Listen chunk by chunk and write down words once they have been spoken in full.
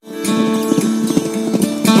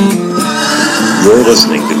You're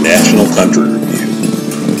listening to National Country Review.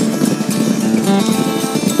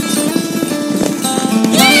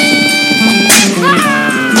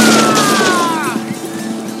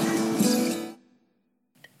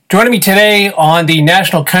 Joining me today on the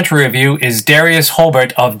National Country Review is Darius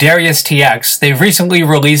Holbert of Darius TX. They've recently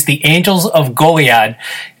released The Angels of Goliad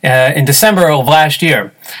in December of last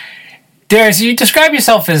year. Darius, you describe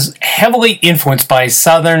yourself as heavily influenced by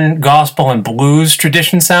Southern gospel and blues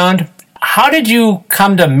tradition sound. How did you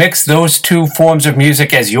come to mix those two forms of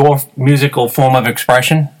music as your musical form of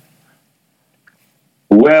expression?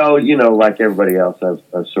 Well, you know, like everybody else,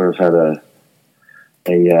 I've sort of had a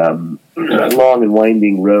long and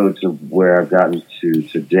winding road to where I've gotten to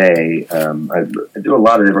today. I do a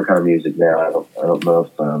lot of different kind of music now. I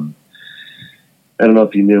don't know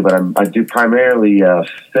if you knew, but I do primarily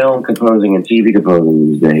film composing and TV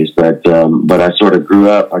composing these days. But I sort of grew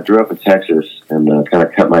up in Texas and kind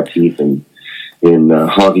of cut my teeth in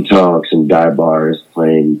honky tonks and dive bars,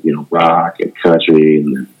 playing rock and country,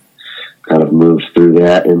 and kind of moved through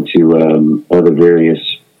that into other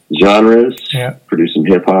various genres. Yeah. Produced some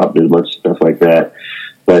hip hop, did a bunch of stuff like that.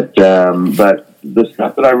 But the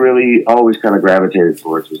stuff that I really always kind of gravitated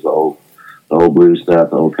towards was the old blues stuff,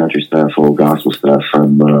 the old country stuff, old gospel stuff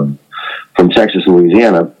from Texas and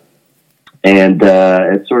Louisiana, and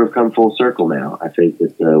it's sort of come full circle now. I think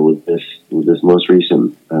that with this most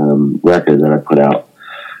recent record that I put out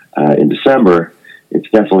in December, it's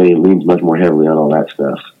definitely leans much more heavily on all that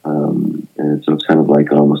stuff, and so it's kind of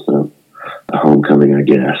like almost a homecoming, I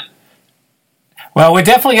guess. Well, we're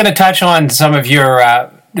definitely going to touch on some of your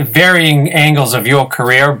varying angles of your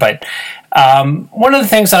career, but one of the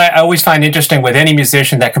things that I always find interesting with any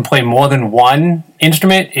musician that can play more than one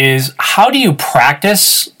instrument is how do you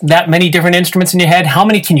practice that many different instruments in your head? How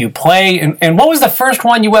many can you play? And what was the first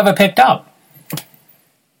one you ever picked up?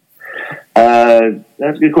 That's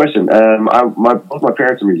a good question. Both my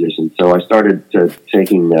parents are musicians, so I started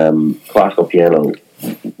taking classical piano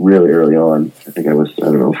really early on. I think I was,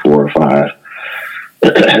 4 or 5.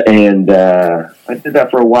 And I did that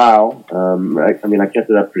for a while. I kept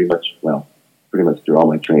it up pretty much through all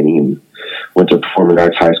my training, and went to performing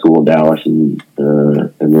arts high school in Dallas, and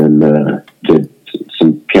then did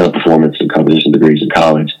some piano performance and composition degrees in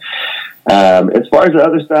college. As far as the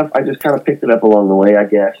other stuff, I just kind of picked it up along the way, I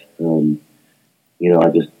guess. I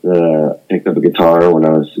just picked up a guitar when I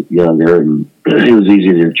was younger, and it was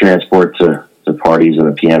easy to transport to parties on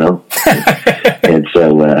a piano. And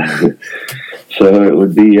so it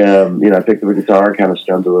would be, I picked up a guitar, kind of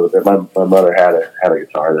strummed a little bit. My mother had a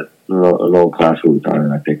guitar, an old classical guitar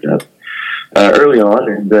that I picked up early on,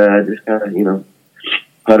 and just kind of,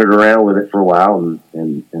 puttered around with it for a while,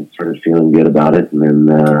 and started feeling good about it. And then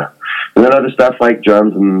other stuff like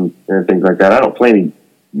drums and things like that. I don't play any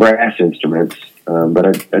brass instruments, but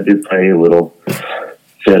I do play a little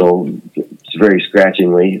fiddle, very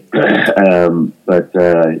scratchingly. Yeah,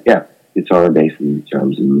 guitar, bass, and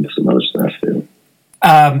drums, and some other stuff too.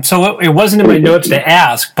 So it wasn't in my notes to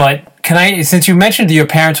ask, but since you mentioned that your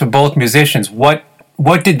parents were both musicians, what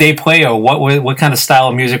did they play, or what kind of style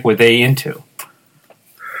of music were they into?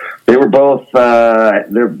 They were both.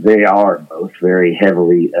 They are both very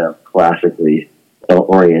heavily classically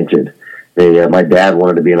oriented. My dad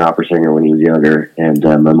wanted to be an opera singer when he was younger, and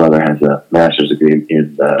my mother has a master's degree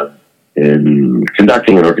in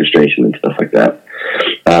conducting and orchestration and stuff like that.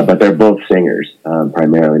 But they're both singers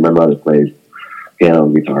primarily. My mother plays piano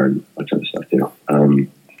and guitar and a bunch of other stuff too.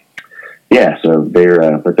 So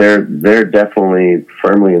they're definitely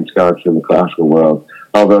firmly ensconced in the classical world.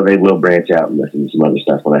 Although they will branch out and listen to some other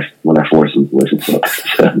stuff when I force them to listen to it.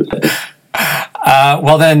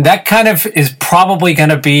 Well, then that kind of is probably going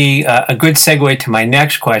to be a good segue to my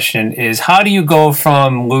next question: is how do you go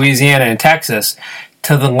from Louisiana and Texas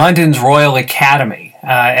to the London's Royal Academy?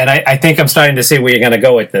 And I think I'm starting to see where you're going to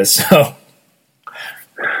go with this. So,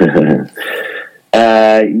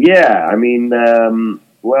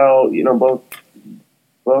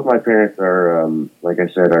 both my parents are, like I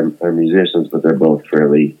said, are musicians, but they're both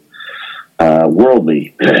fairly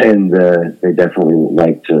worldly, and they definitely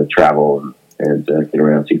like to travel and get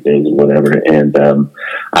around, see things and whatever. And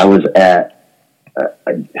I was at,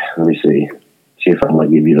 let me see if I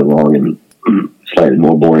might give you the long and slightly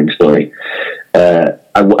more boring story.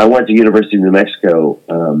 I went to University of New Mexico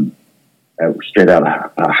straight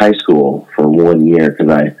out of high school for 1 year because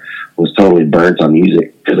I was totally burnt on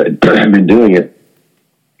music because I'd been doing it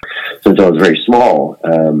since I was very small.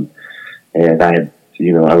 And I had,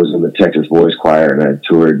 I was in the Texas Boys Choir, and I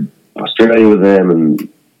toured Australia with them and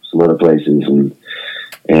some other places, and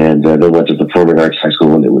then went to Performing Arts High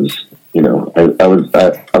School, and it was I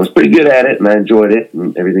was pretty good at it, and I enjoyed it,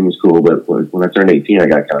 and everything was cool. But when I turned 18, I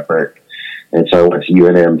got kind of burnt, and so I went to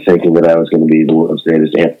UNM thinking that I was going to be the world's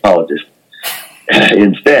greatest anthropologist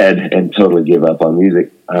instead, and totally give up on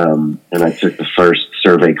music. And I took the first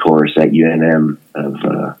survey course at UNM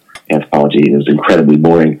of anthropology. It was incredibly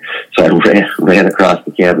boring, so I ran across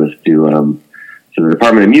the campus to the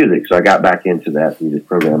Department of Music. So I got back into that music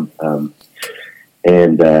program.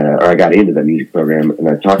 Or I got into the music program, and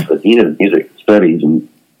I talked to the dean of music studies, and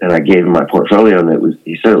I gave him my portfolio, and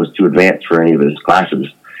he said it was too advanced for any of his classes.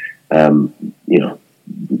 Not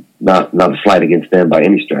a slight against them by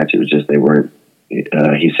any stretch. It was just they weren't. He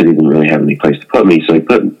said he didn't really have any place to put me, so he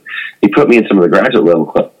put me in some of the graduate level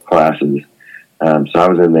classes. So I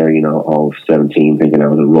was in there, all of 17, thinking I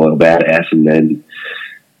was a royal badass, and then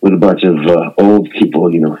with a bunch of old people,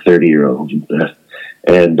 30-year-olds and stuff,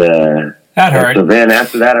 and. That hurt. So then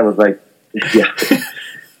after that, I was like, yeah.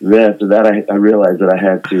 Then after that, I realized that I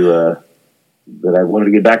had to, that I wanted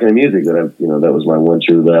to get back into music. That that was my one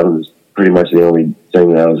true love. It was pretty much the only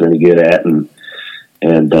thing that I was any good at, and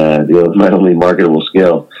my only marketable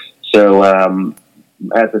skill. So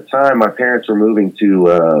at the time, my parents were moving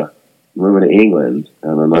to England.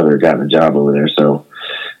 My mother had gotten a job over there, so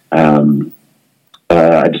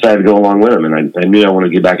I decided to go along with them, and I knew I wanted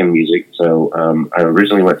to get back into music. So I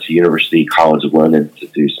originally went to University College of London to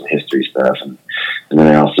do some history stuff, and then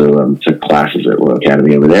I also took classes at Royal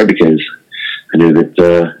Academy over there because I knew that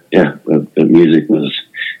the music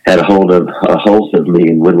had a hold of me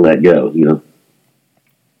and wouldn't let go.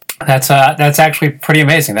 That's actually pretty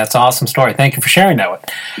amazing. That's an awesome story. Thank you for sharing that with.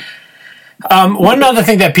 One other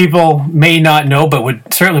thing that people may not know, but would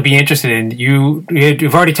certainly be interested in,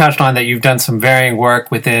 you've already touched on that you've done some varying work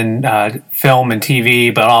within film and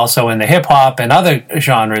TV, but also in the hip hop and other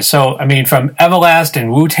genres. So, I mean, from Everlast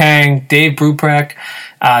and Wu-Tang, Dave Brubeck,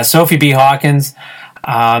 Sophie B. Hawkins,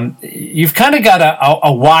 you've kind of got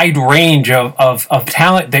a wide range of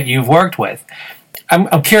talent that you've worked with.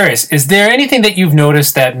 I'm curious, is there anything that you've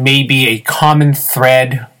noticed that may be a common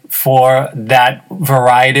thread for that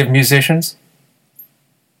variety of musicians?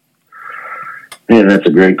 Yeah, that's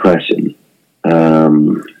a great question. I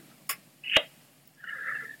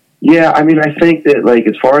mean, I think that, like,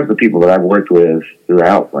 as far as the people that I've worked with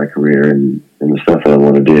throughout my career and the stuff that I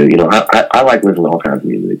want to do, I like listening to all kinds of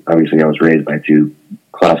music. Obviously, I was raised by two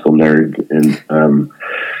classical nerds, and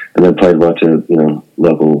then played a bunch of,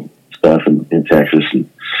 local stuff in Texas, and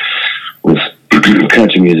was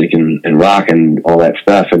country music and rock and all that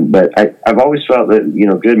stuff. But I've always felt that,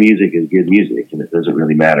 good music is good music, and it doesn't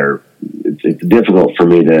really matter. It's difficult for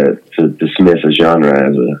me to dismiss a genre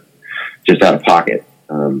as just out of pocket,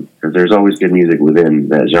 because there's always good music within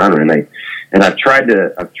that genre. And I've tried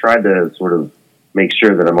to sort of make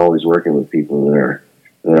sure that I'm always working with people that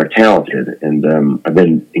are talented. And I've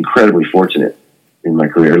been incredibly fortunate in my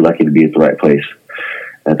career, lucky to be at the right place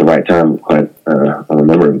at the right time, quite on a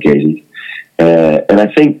number of occasions. And I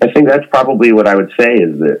think that's probably what I would say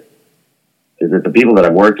is that the people that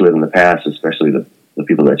I've worked with in the past, especially the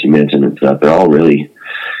people that you mentioned and stuff, they're all really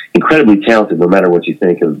incredibly talented, no matter what you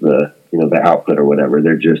think of the output or whatever.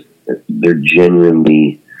 They're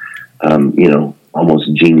genuinely,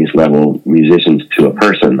 almost genius level musicians to a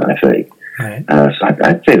person, I think. Right. So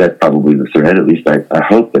I'd say that's probably the thread. At least I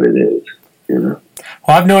hope that it is, Well,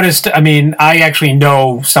 I've noticed, I actually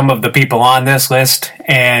know some of the people on this list,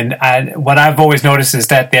 and what I've always noticed is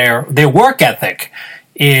that their work ethic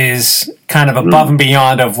is kind of above and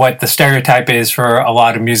beyond of what the stereotype is for a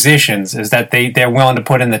lot of musicians, is that they're willing to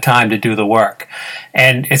put in the time to do the work.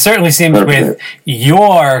 And it certainly seems with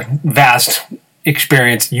your vast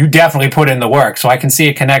experience, you definitely put in the work, so I can see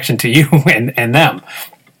a connection to you and them.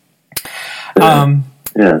 Yeah,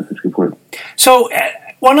 that's a good point. So,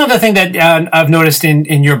 one other thing that I've noticed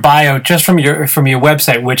in your bio, just from your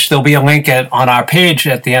website, which there'll be a link on our page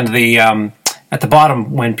at the end of the at the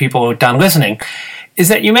bottom when people are done listening, is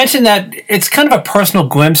that you mentioned that it's kind of a personal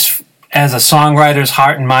glimpse as a songwriter's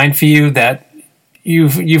heart and mind for you, that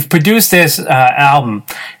you've produced this album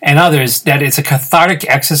and others, that it's a cathartic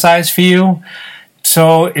exercise for you.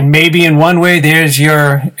 So maybe in one way there's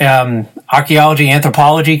your archaeology,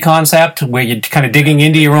 anthropology concept where you're kind of digging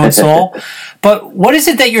into your own soul. But what is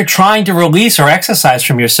it that you're trying to release or exercise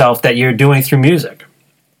from yourself that you're doing through music?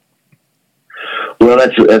 Well,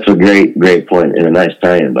 that's a great point, and a nice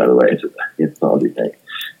tie-in, by the way. It's an anthropology thing.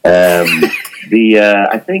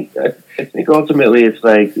 I think ultimately it's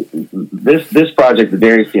like this project, the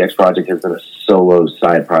Darius TX project, has been a solo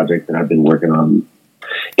side project that I've been working on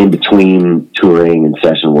in between touring and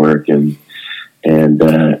session work, and and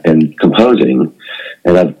composing.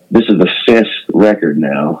 And this is the 5th record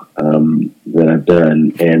now that I've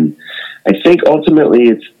done, and I think ultimately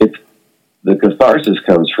it's the catharsis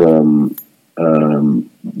comes from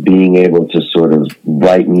being able to sort of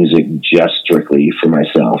write music just strictly for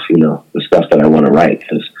myself, the stuff that I want to write,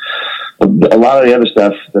 because a lot of the other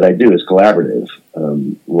stuff that I do is collaborative.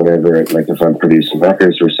 Whenever, like if I'm producing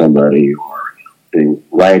records for somebody, or doing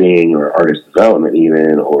writing or artist development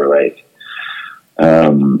even, or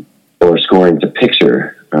or scoring to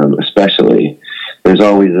picture, especially, there's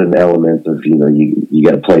always an element of, you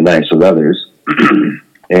got to play nice with others.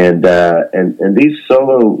 And these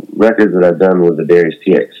solo records that I've done with the Darius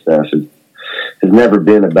TX stuff has never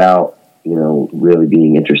been about, really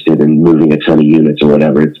being interested in moving a ton of units or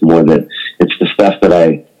whatever. It's more that it's the stuff that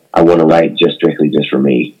I want to write just strictly just for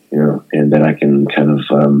me, and then I can kind of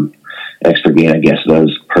expurgate, I guess,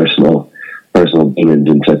 those personal demons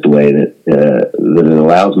in such a way that it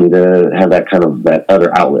allows me to have that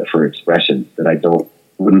other outlet for expression that I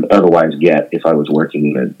wouldn't otherwise get if I was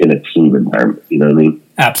working in a team environment. You know what I mean?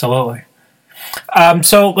 Absolutely.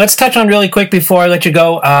 So let's touch on really quick before I let you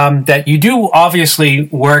go that you do obviously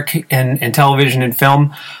work in television and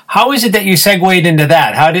film. How is it that you segued into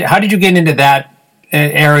that? How did you get into that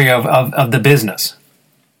area of the business?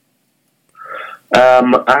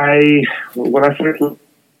 When I started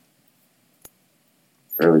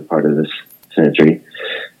early part of this century,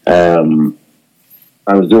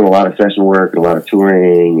 I was doing a lot of session work and a lot of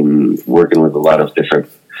touring and working with a lot of different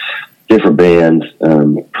bands,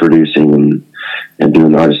 producing and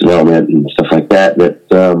doing artist development and stuff like that.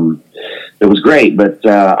 It was great, but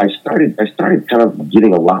I started kind of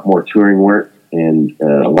getting a lot more touring work, and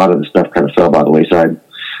a lot of the stuff kind of fell by the wayside.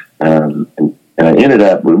 And I ended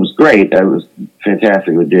up, it was great. It was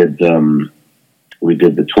fantastic. We did the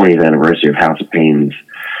 20th anniversary of House of Pain's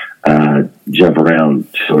Jump Around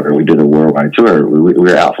tour. We did a worldwide tour. We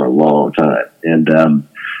were out for a long time, and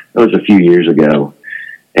it was a few years ago.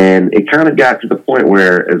 And it kind of got to the point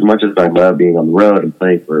where, as much as I love being on the road and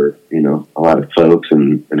playing for, a lot of folks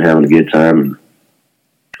and having a good time and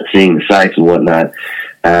seeing the sights and whatnot,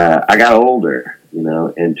 I got older,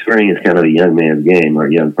 and touring is kind of a young man's game, or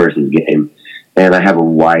a young person's game. And I have a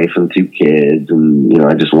wife and 2 kids, and,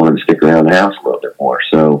 I just wanted to stick around the house a little bit more.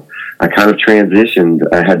 So I kind of transitioned.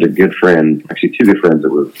 I had a good friend, actually 2 good friends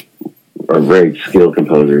that are very skilled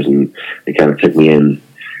composers, and they kind of took me in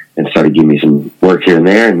and started giving me some work here and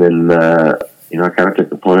there. And then, I kind of took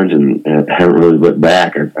the plunge and haven't really looked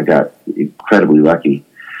back. I got incredibly lucky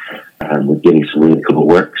with getting some really cool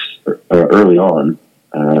works early on.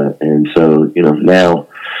 And so, now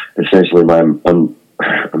essentially I'm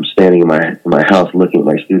standing in my house looking at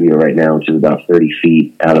my studio right now, which is about 30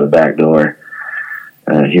 feet out of the back door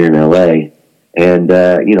here in LA. And,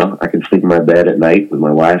 I can sleep in my bed at night with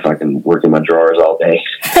my wife. I can work in my drawers all day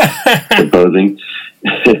composing.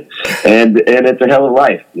 and it's a hell of a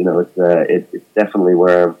life. It's definitely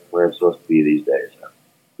where I'm supposed to be these days. So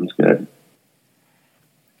it's good.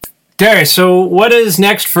 Darius, so what is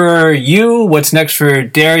next for you? What's next for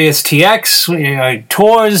Darius TX?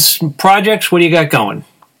 Tours, projects? What do you got going?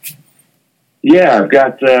 Yeah, I've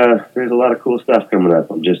got, there's a lot of cool stuff coming up.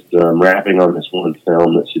 I'm just wrapping on this one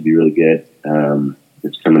film that should be really good.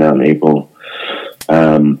 It's coming out in April.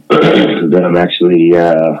 Then I'm actually,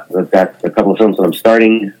 I've got a couple of films that I'm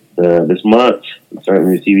starting this month. I'm starting a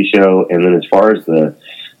new TV show. And then as far as the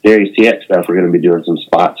Darius TX stuff, we're going to be doing some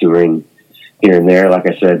spot touring here and there. Like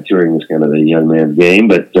I said, touring is kind of the young man's game,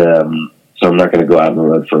 but so I'm not going to go out on the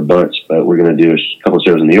road for a bunch, but we're going to do a couple of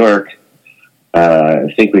shows in New York.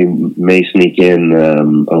 I think we may sneak in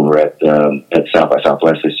over at South by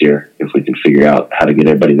Southwest this year if we can figure out how to get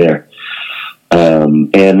everybody there.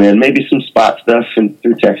 And then maybe some spot stuff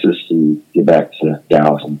through Texas and get back to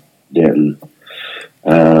Dallas and Denton.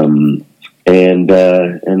 And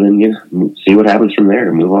then see what happens from there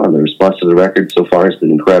and move on. The response to the record so far has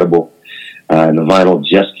been incredible. And the vinyl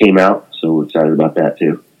just came out, so we're excited about that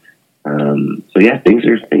too. So yeah, things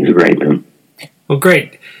are great, man. Well,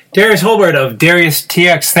 great. Darius Holbert of Darius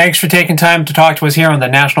TX, thanks for taking time to talk to us here on the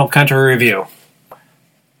National Country Review.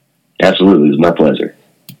 Absolutely, it was my pleasure.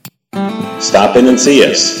 Stop in and see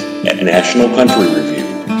us at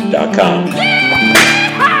nationalcountryreview.com.